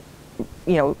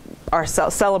 you know,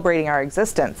 celebrating our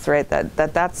existence, right?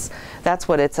 That's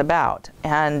what it's about.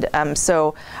 And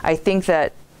so I think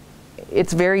that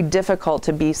it's very difficult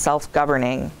to be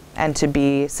self-governing and to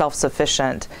be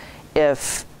self-sufficient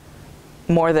if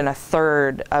more than a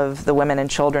third of the women and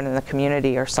children in the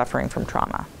community are suffering from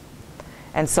trauma.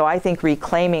 And so I think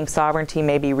reclaiming sovereignty,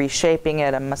 maybe reshaping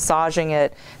it and massaging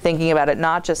it, thinking about it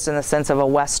not just in the sense of a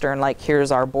Western, like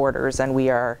here's our borders and we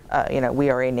are, you know, we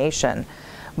are a nation,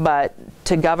 but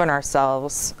to govern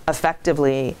ourselves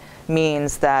effectively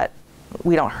means that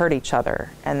we don't hurt each other,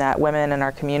 and that women in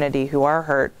our community who are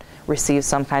hurt receive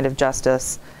some kind of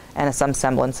justice and some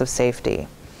semblance of safety.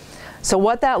 So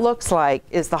what that looks like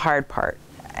is the hard part.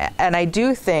 And I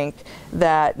do think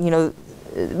that, you know,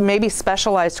 maybe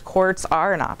specialized courts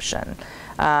are an option.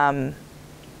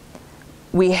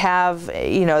 We have,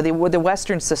 you know, the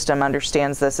Western system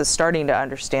understands this, is starting to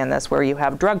understand this, where you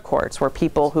have drug courts, where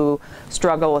people who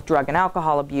struggle with drug and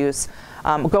alcohol abuse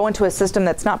go into a system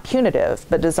that's not punitive,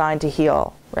 but designed to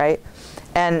heal, right?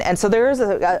 And so there is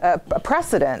a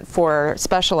precedent for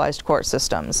specialized court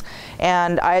systems.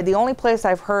 And the only place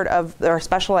I've heard of their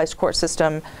specialized court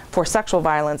system for sexual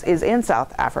violence is in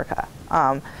South Africa.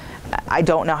 I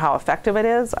don't know how effective it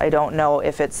is. I don't know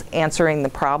if it's answering the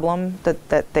problem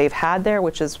that they've had there,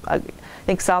 which is, I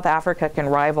think South Africa can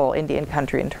rival Indian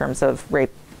country in terms of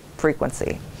rape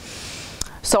frequency.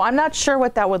 So I'm not sure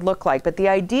what that would look like, but the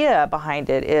idea behind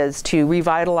it is to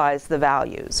revitalize the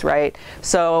values, right?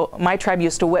 So my tribe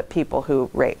used to whip people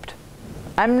who raped.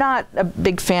 I'm not a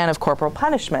big fan of corporal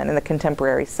punishment in the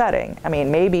contemporary setting. I mean,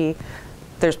 maybe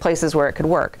there's places where it could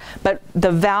work, but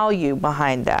the value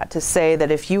behind that, to say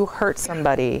that if you hurt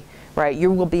somebody, right,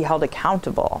 you will be held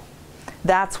accountable,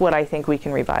 that's what I think we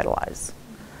can revitalize.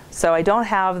 So I don't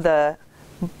have the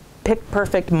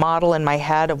perfect model in my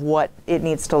head of what it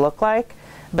needs to look like,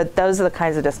 but those are the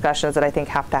kinds of discussions that I think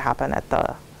have to happen at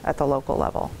the local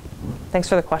level. Thanks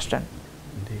for the question.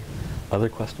 Indeed. Other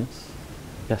questions?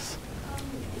 Yes.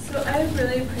 So I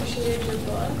really appreciated your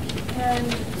book,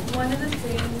 and one of the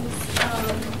things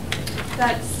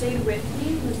that stayed with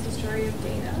me was the story of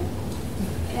Dana.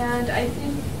 And I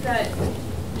think that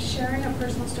sharing a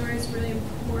personal story is really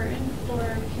important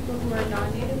for people who are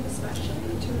non-Native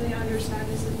especially, to really understand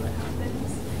this is what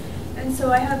happens. And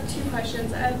so I have two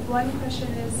questions. One question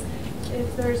is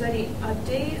if there's any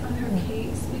update on her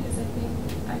case, because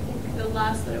I think the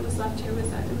last that it was left here was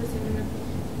that it was in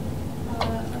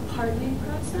a pardoning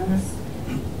process.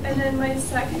 And then my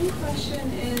second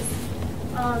question is,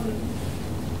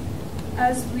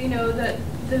 as we know that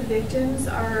the victims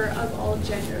are of all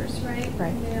genders, right?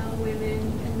 Right. Male, women,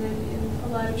 and then in a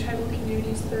lot of tribal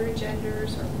communities, third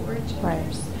genders or fourth genders.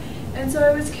 Right. And so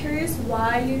I was curious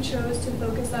why you chose to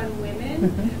focus on women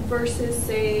versus,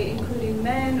 say, including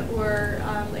men or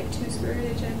like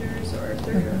two-spirited genders or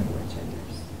third or fourth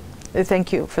genders.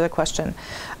 Thank you for the question.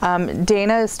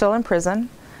 Dana is still in prison.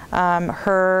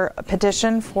 Her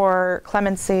petition for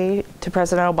clemency to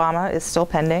President Obama is still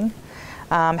pending.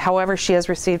 However, she has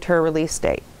received her release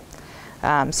date.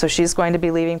 So she's going to be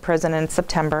leaving prison in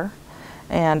September.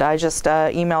 And I just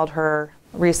emailed her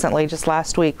recently, just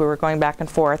last week. We were going back and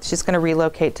forth. She's going to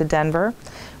relocate to Denver,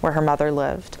 where her mother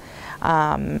lived.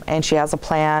 And she has a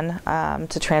plan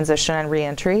to transition and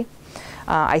reentry.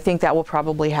 I think that will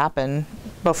probably happen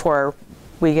before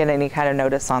we get any kind of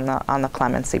notice on the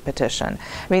clemency petition.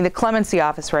 I mean, the clemency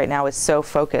office right now is so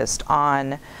focused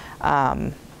on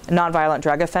nonviolent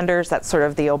drug offenders. That's sort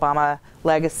of the Obama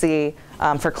legacy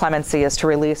for clemency, is to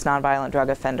release nonviolent drug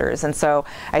offenders. And so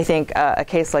I think a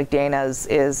case like Dana's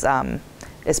is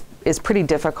pretty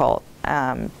difficult.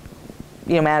 You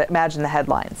know, imagine the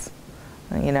headlines.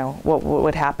 You know, what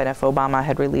would happen if Obama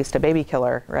had released a baby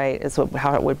killer, right, is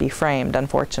how it would be framed,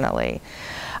 unfortunately.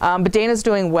 But Dana's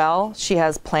doing well. She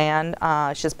has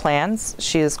plans.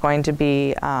 She is going to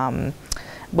be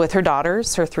with her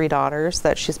daughters, her 3 daughters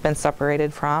that she's been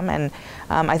separated from, and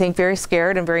I think very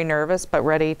scared and very nervous, but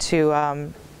ready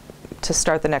to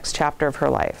start the next chapter of her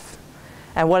life.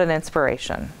 And what an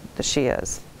inspiration that she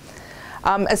is.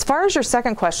 As far as your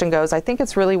second question goes, I think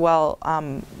it's really well,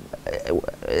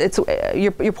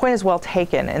 your point is well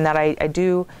taken in that I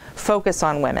do focus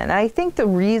on women. And I think the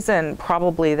reason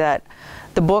probably that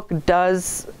the book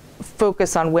does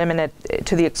focus on women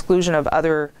to the exclusion of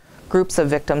other groups of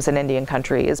victims in Indian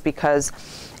country is because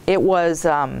it was,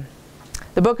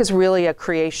 the book is really a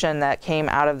creation that came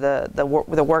out of the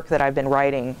work that I've been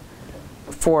writing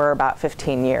for about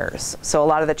 15 years. So a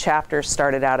lot of the chapters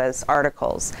started out as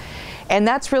articles. And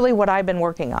that's really what I've been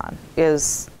working on,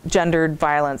 is gendered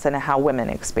violence and how women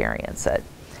experience it.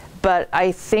 But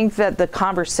I think that the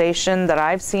conversation that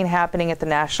I've seen happening at the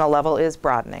national level is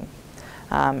broadening.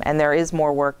 And there is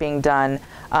more work being done.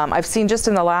 I've seen just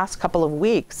in the last couple of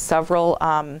weeks several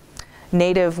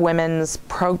Native women's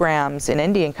programs in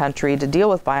Indian country to deal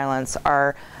with violence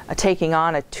are taking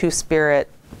on a two-spirit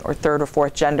or third or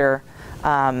fourth gender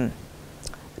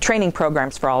training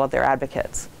programs for all of their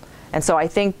advocates. And so I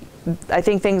think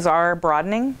things are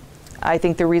broadening. I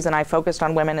think the reason I focused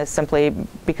on women is simply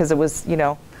because it was, you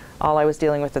know, all I was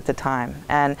dealing with at the time.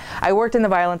 And I worked in the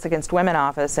Violence Against Women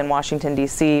office in Washington,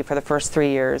 D.C. for the first 3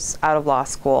 years out of law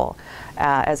school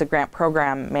as a grant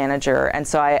program manager. And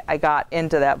so I got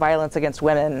into that violence against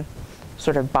women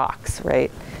sort of box,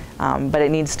 right? But it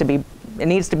needs to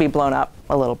be blown up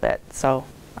a little bit. So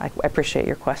I appreciate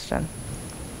your question.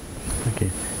 Thank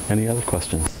you. Any other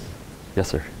questions? Yes,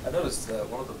 sir. I noticed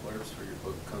one of the blurbs for your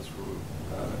book comes from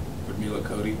Labriola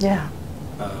Center. Yeah.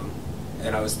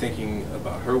 And I was thinking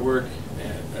about her work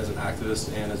as an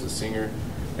activist and as a singer,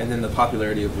 and then the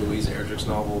popularity of Louise Erdrich's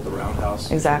novel, The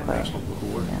Roundhouse. Exactly. National Book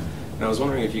Award. Yeah. And I was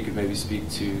wondering if you could maybe speak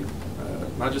to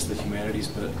not just the humanities,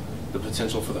 but the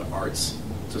potential for the arts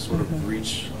to sort of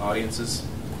reach audiences,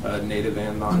 native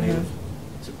and non-native,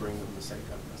 to bring them the same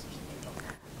kind of message that you're talking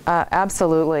about.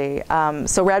 Absolutely.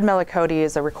 So Red Millicote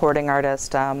is a recording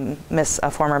artist,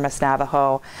 a former Miss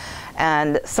Navajo,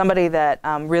 and somebody that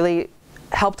really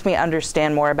helped me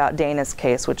understand more about Dana's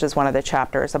case, which is one of the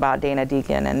chapters about Dana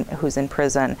Deegan and who's in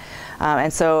prison.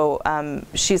 And so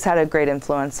she's had a great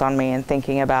influence on me in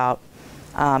thinking about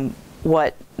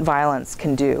what violence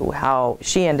can do, how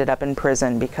she ended up in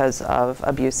prison because of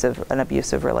an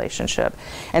abusive relationship.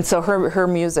 And so her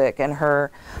music and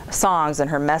her songs and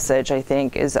her message, I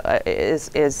think, is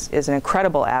an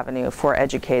incredible avenue for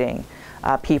educating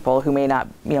people who may not,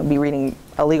 be reading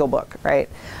a legal book, right?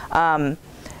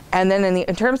 And then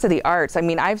in terms of the arts, I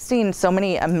mean, I've seen so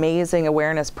many amazing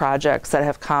awareness projects that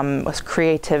have come with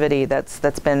creativity that's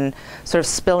been sort of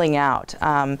spilling out.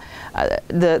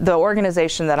 The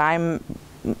organization that I'm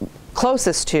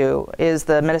closest to is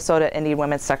the Minnesota Indian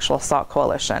Women's Sexual Assault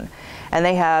Coalition, and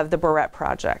they have the Barrette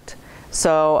Project.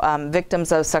 So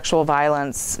victims of sexual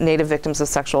violence, Native victims of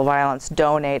sexual violence,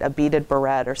 donate a beaded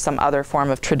barrette or some other form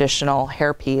of traditional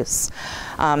hairpiece.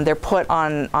 They're put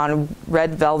on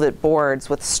red velvet boards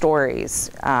with stories,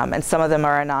 and some of them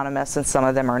are anonymous and some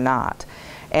of them are not.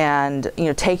 And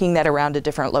taking that around to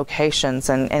different locations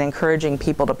and encouraging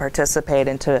people to participate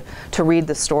and to read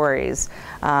the stories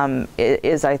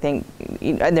is, I think,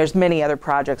 and there's many other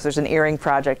projects. There's an earring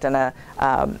project and a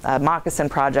moccasin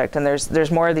project, and there's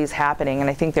more of these happening, and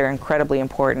I think they're incredibly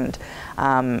important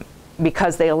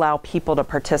because they allow people to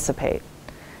participate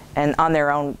and on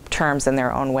their own terms and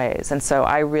their own ways. And so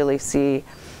I really see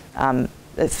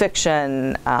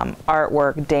fiction,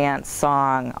 artwork, dance,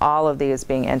 song, all of these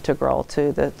being integral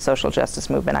to the social justice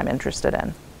movement I'm interested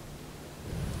in.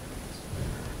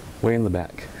 Way in the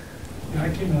back. Yeah, I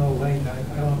came in a little late. I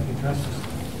don't know if you addressed this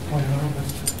point at all,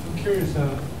 but I'm curious,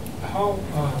 how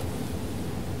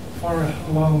far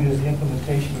along is the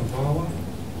implementation of VAWA?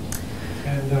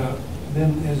 And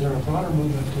then is there a broader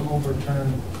movement to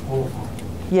overturn Oliphant?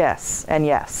 Yes, and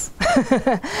yes.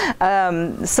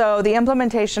 So the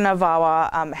implementation of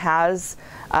VAWA has,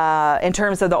 in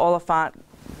terms of the Oliphant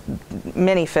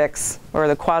mini fix or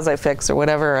the quasi fix or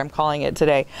whatever I'm calling it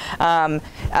today,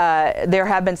 there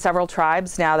have been several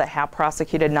tribes now that have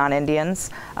prosecuted non-Indians.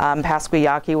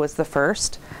 Pasquiyaki was the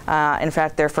first. In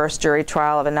fact, their first jury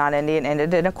trial of a non-Indian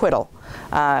ended in acquittal,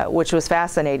 which was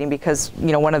fascinating because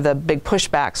one of the big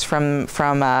pushbacks from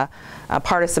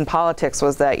partisan politics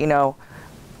was that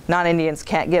non-Indians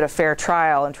can't get a fair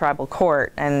trial in tribal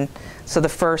court, and so the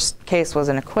first case was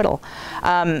an acquittal.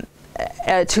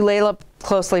 Tulalip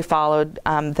closely followed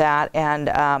that, and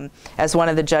as one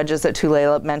of the judges at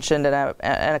Tulalip mentioned in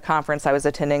a conference I was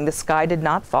attending, the sky did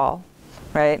not fall,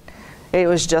 right? It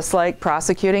was just like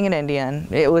prosecuting an Indian.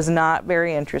 It was not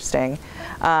very interesting,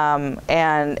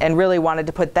 and really wanted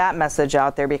to put that message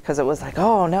out there because it was like,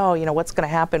 oh no, what's going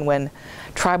to happen when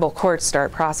tribal courts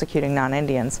start prosecuting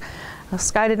non-Indians? The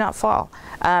sky did not fall.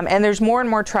 And there's more and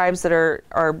more tribes that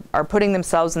are putting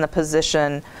themselves in the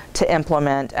position to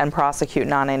implement and prosecute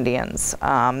non-Indians.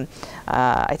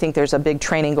 I think there's a big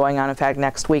training going on, in fact,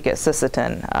 next week at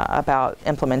Sisseton about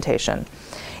implementation.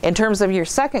 In terms of your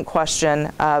second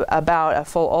question about a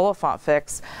full Oliphant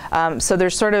fix, so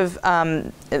there's sort of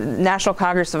National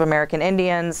Congress of American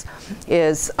Indians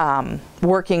is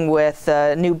working with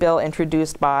a new bill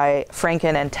introduced by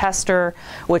Franken and Tester,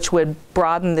 which would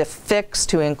broaden the fix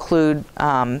to include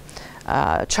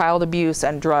child abuse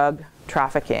and drug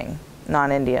trafficking,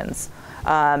 non-Indians.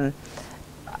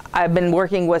 I've been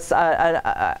working with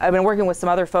some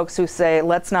other folks who say,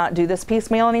 let's not do this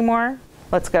piecemeal anymore.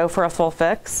 Let's go for a full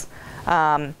fix.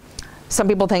 Some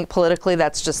people think politically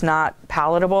that's just not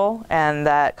palatable and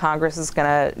that Congress is going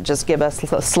to just give us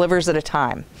slivers at a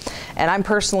time. And I'm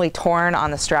personally torn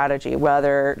on the strategy,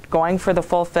 whether going for the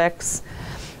full fix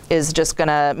is just going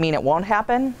to mean it won't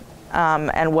happen,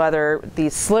 and whether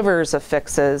these slivers of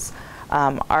fixes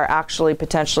are actually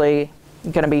potentially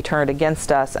going to be turned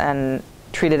against us and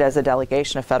treated as a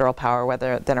delegation of federal power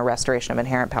rather than a restoration of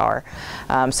inherent power.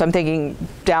 So I'm thinking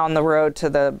down the road to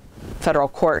the federal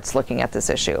courts looking at this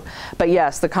issue. But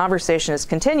yes, the conversation is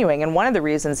continuing, and one of the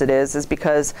reasons it is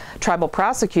because tribal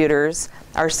prosecutors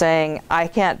are saying, I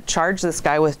can't charge this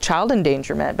guy with child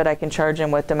endangerment, but I can charge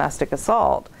him with domestic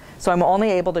assault. So I'm only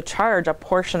able to charge a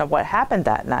portion of what happened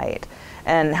that night,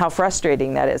 and how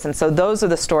frustrating that is. And so those are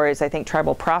the stories I think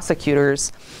tribal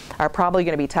prosecutors are probably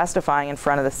going to be testifying in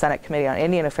front of the Senate Committee on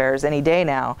Indian Affairs any day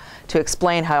now to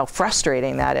explain how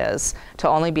frustrating that is to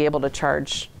only be able to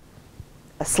charge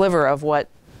a sliver of what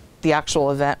the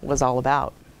actual event was all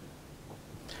about.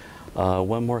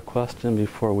 One more question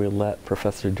before we let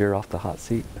Professor Deer off the hot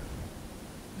seat.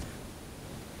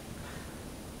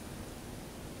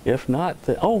 If not,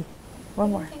 one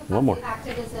more. One more. The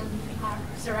activism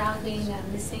surrounding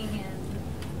missing women,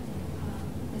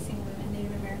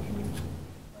 Native American women.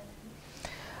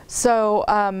 So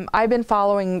I've been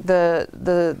following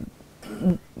the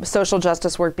social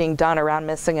justice work being done around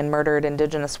missing and murdered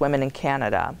Indigenous women in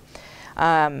Canada.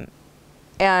 And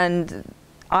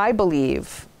I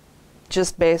believe,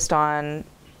 just based on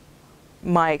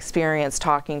my experience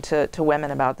talking to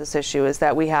women about this issue, is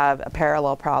that we have a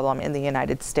parallel problem in the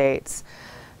United States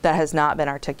that has not been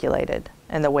articulated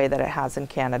in the way that it has in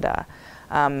Canada.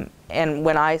 And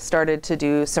when I started to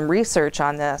do some research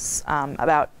on this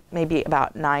maybe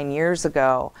about 9 years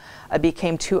ago, it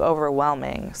became too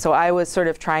overwhelming. So I was sort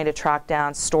of trying to track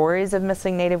down stories of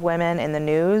missing Native women in the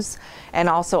news and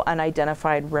also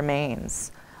unidentified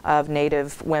remains of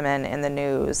Native women in the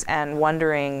news, and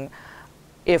wondering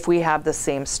if we have the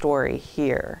same story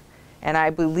here. And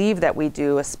I believe that we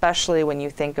do, especially when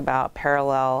you think about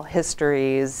parallel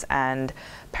histories and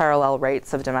parallel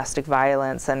rates of domestic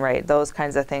violence and those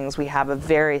kinds of things. We have a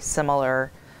very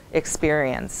similar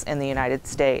experience in the United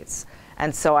States.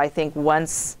 And so I think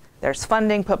once there's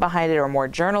funding put behind it or more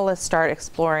journalists start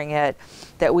exploring it,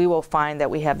 that we will find that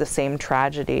we have the same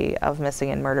tragedy of missing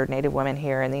and murdered Native women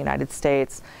here in the United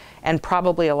States, and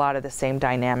probably a lot of the same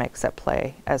dynamics at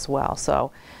play as well.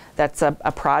 So that's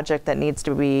a project that needs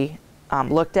to be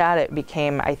looked at. It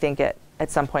became, I think at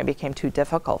some point became too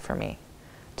difficult for me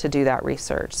to do that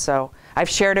research. So I've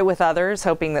shared it with others,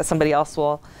 hoping that somebody else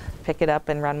will pick it up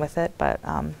and run with it, but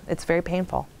it's very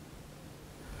painful.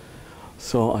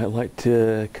 So I'd like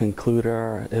to conclude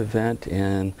our event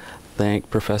and thank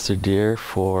Professor Deer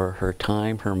for her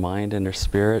time, her mind, and her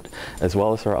spirit, as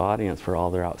well as our audience for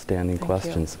all their outstanding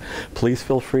questions. Please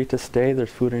feel free to stay. There's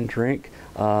food and drink,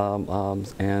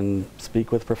 and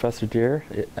speak with Professor Deer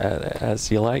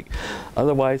as you like.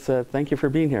 Otherwise, thank you for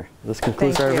being here. This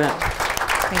concludes our event.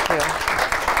 Thank you.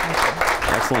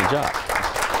 Excellent job.